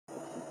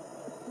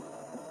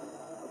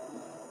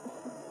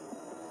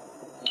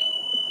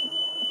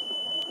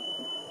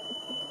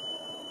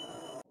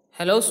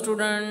Hello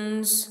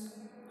students,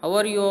 how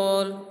are you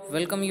all?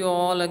 Welcome you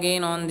all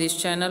again on this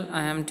channel.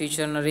 I am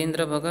teacher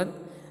Narendra Bhagat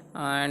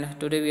and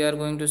today we are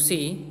going to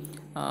see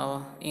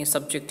in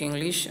subject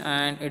English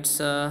and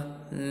it's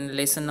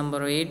lesson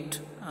number 8,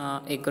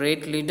 a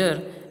great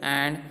leader,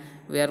 and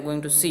we are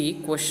going to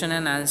see question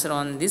and answer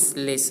on this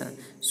lesson.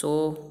 So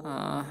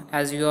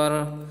as you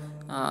are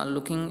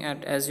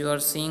as you are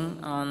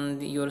seeing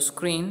on your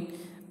screen,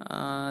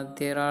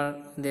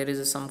 there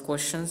is some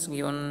questions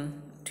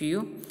given to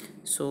you.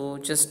 So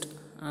just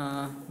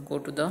go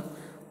to the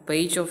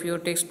page of your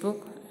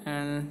textbook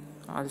and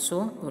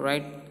also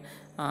write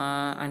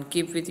and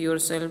keep with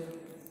yourself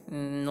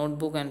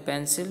notebook and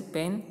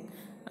pen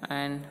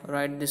and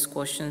write these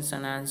questions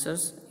and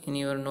answers in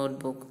your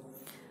notebook.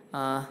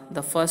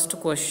 The first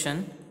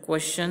question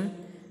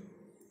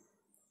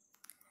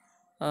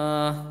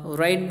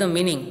write the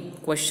meaning.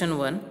 Question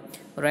 1,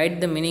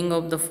 write the meaning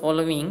of the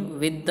following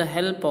with the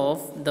help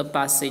of the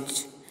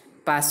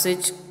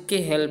passage के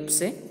help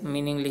से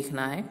meaning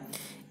लिखना है.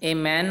 A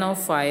man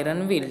of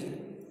iron will,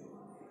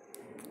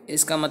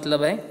 इसका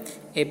मतलब है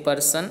a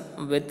person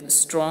with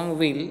strong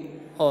will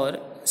और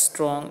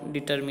strong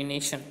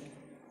determination.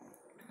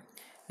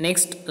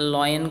 Next,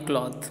 lion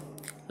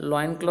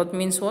cloth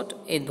means what?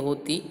 A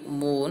dhoti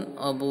bone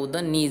above the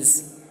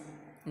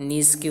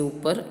knees के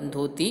ऊपर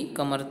धोती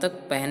कमर तक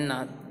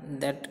पहनना,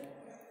 that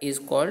is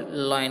called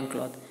lion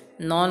cloth.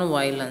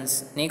 Non-violence.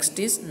 Next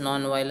is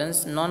non-violence.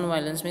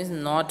 Non-violence means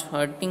not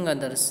hurting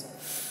others.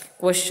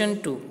 Question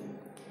 2.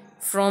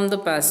 From the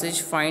passage,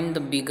 find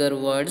the bigger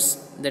words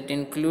that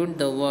include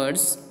the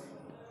words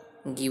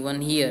given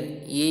here.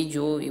 ये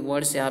जो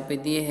words यहाँ पे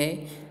दिए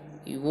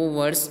हैं वो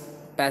वर्ड्स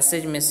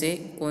पैसेज में से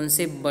कौन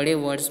से बड़े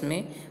वर्ड्स में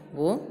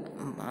वो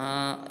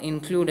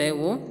इंक्लूड है,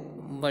 वो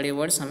बड़े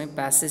वर्ड्स हमें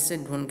पैसेज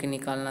से ढूंढ के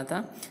निकालना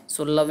था.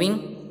 सो लविंग,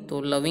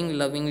 तो लविंग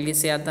लविंगली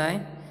से आता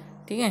है,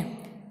 ठीक है.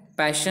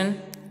 Passion,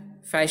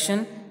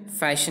 fashion,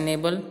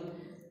 fashionable.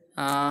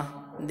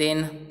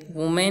 Then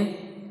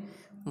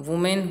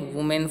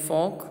women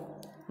Fock,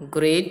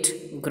 great,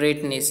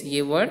 greatness.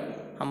 ये वर्ड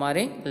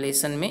हमारे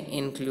लेसन में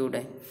इंक्लूड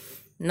है.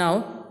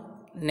 Now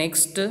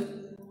next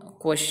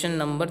question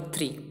number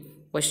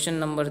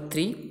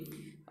 3.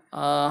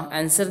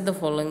 Answer the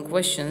following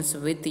questions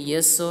with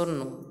yes और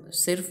नो.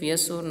 सिर्फ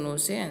यस और नो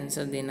से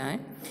आंसर देना है.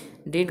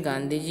 Did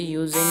Gandhi ji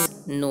use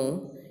any? No,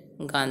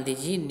 Gandhi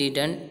ji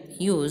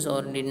didn't use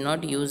और did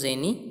not use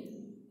any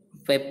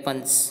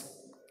weapons.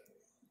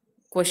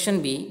 Question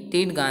B,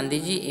 did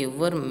Gandhiji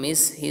ever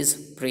miss his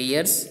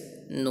prayers?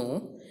 No,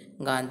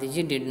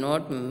 Gandhiji did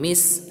not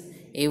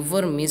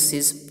ever miss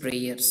his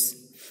prayers.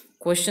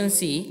 Question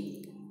C,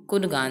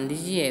 could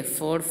Gandhiji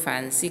afford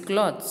fancy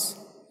clothes?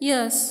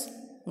 Yes,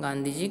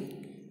 Gandhiji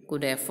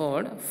could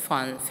afford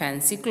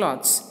fancy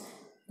clothes.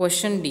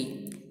 Question D,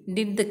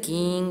 did the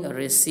king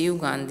receive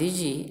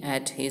Gandhiji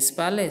at his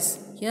palace?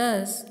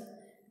 Yes,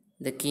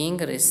 the king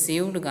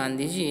received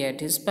Gandhiji at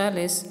his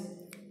palace.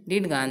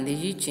 Did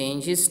Gandhiji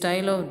change his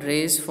style of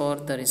dress for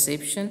the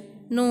reception?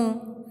 No,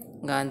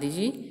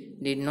 Gandhiji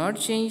did not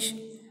change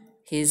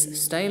his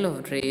style of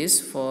dress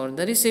for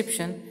the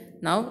reception.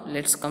 Now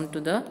let's come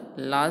to the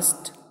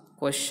last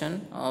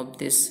question of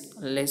this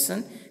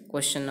lesson.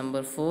 Question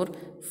number 4.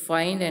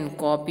 Find and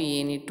copy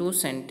any 2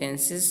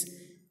 sentences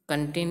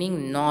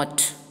containing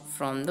not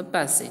from the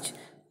passage.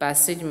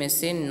 Passage में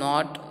से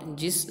not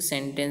जिस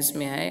sentence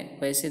में है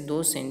वैसे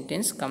 2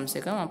 sentence कम से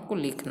कम आपको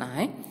लिखना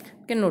है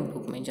कि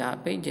नोटबुक में, जहाँ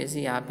पे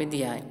जैसे यहाँ पे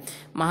दिया है.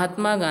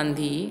 Mahatma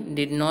Gandhi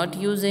did not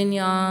use any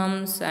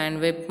arms and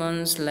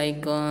weapons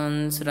like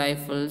guns,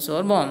 rifles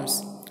और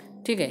बॉम्ब्स.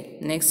 ठीक है.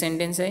 नेक्स्ट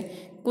सेंटेंस है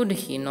could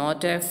he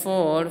not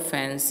afford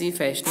fancy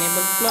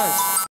fashionable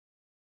clothes.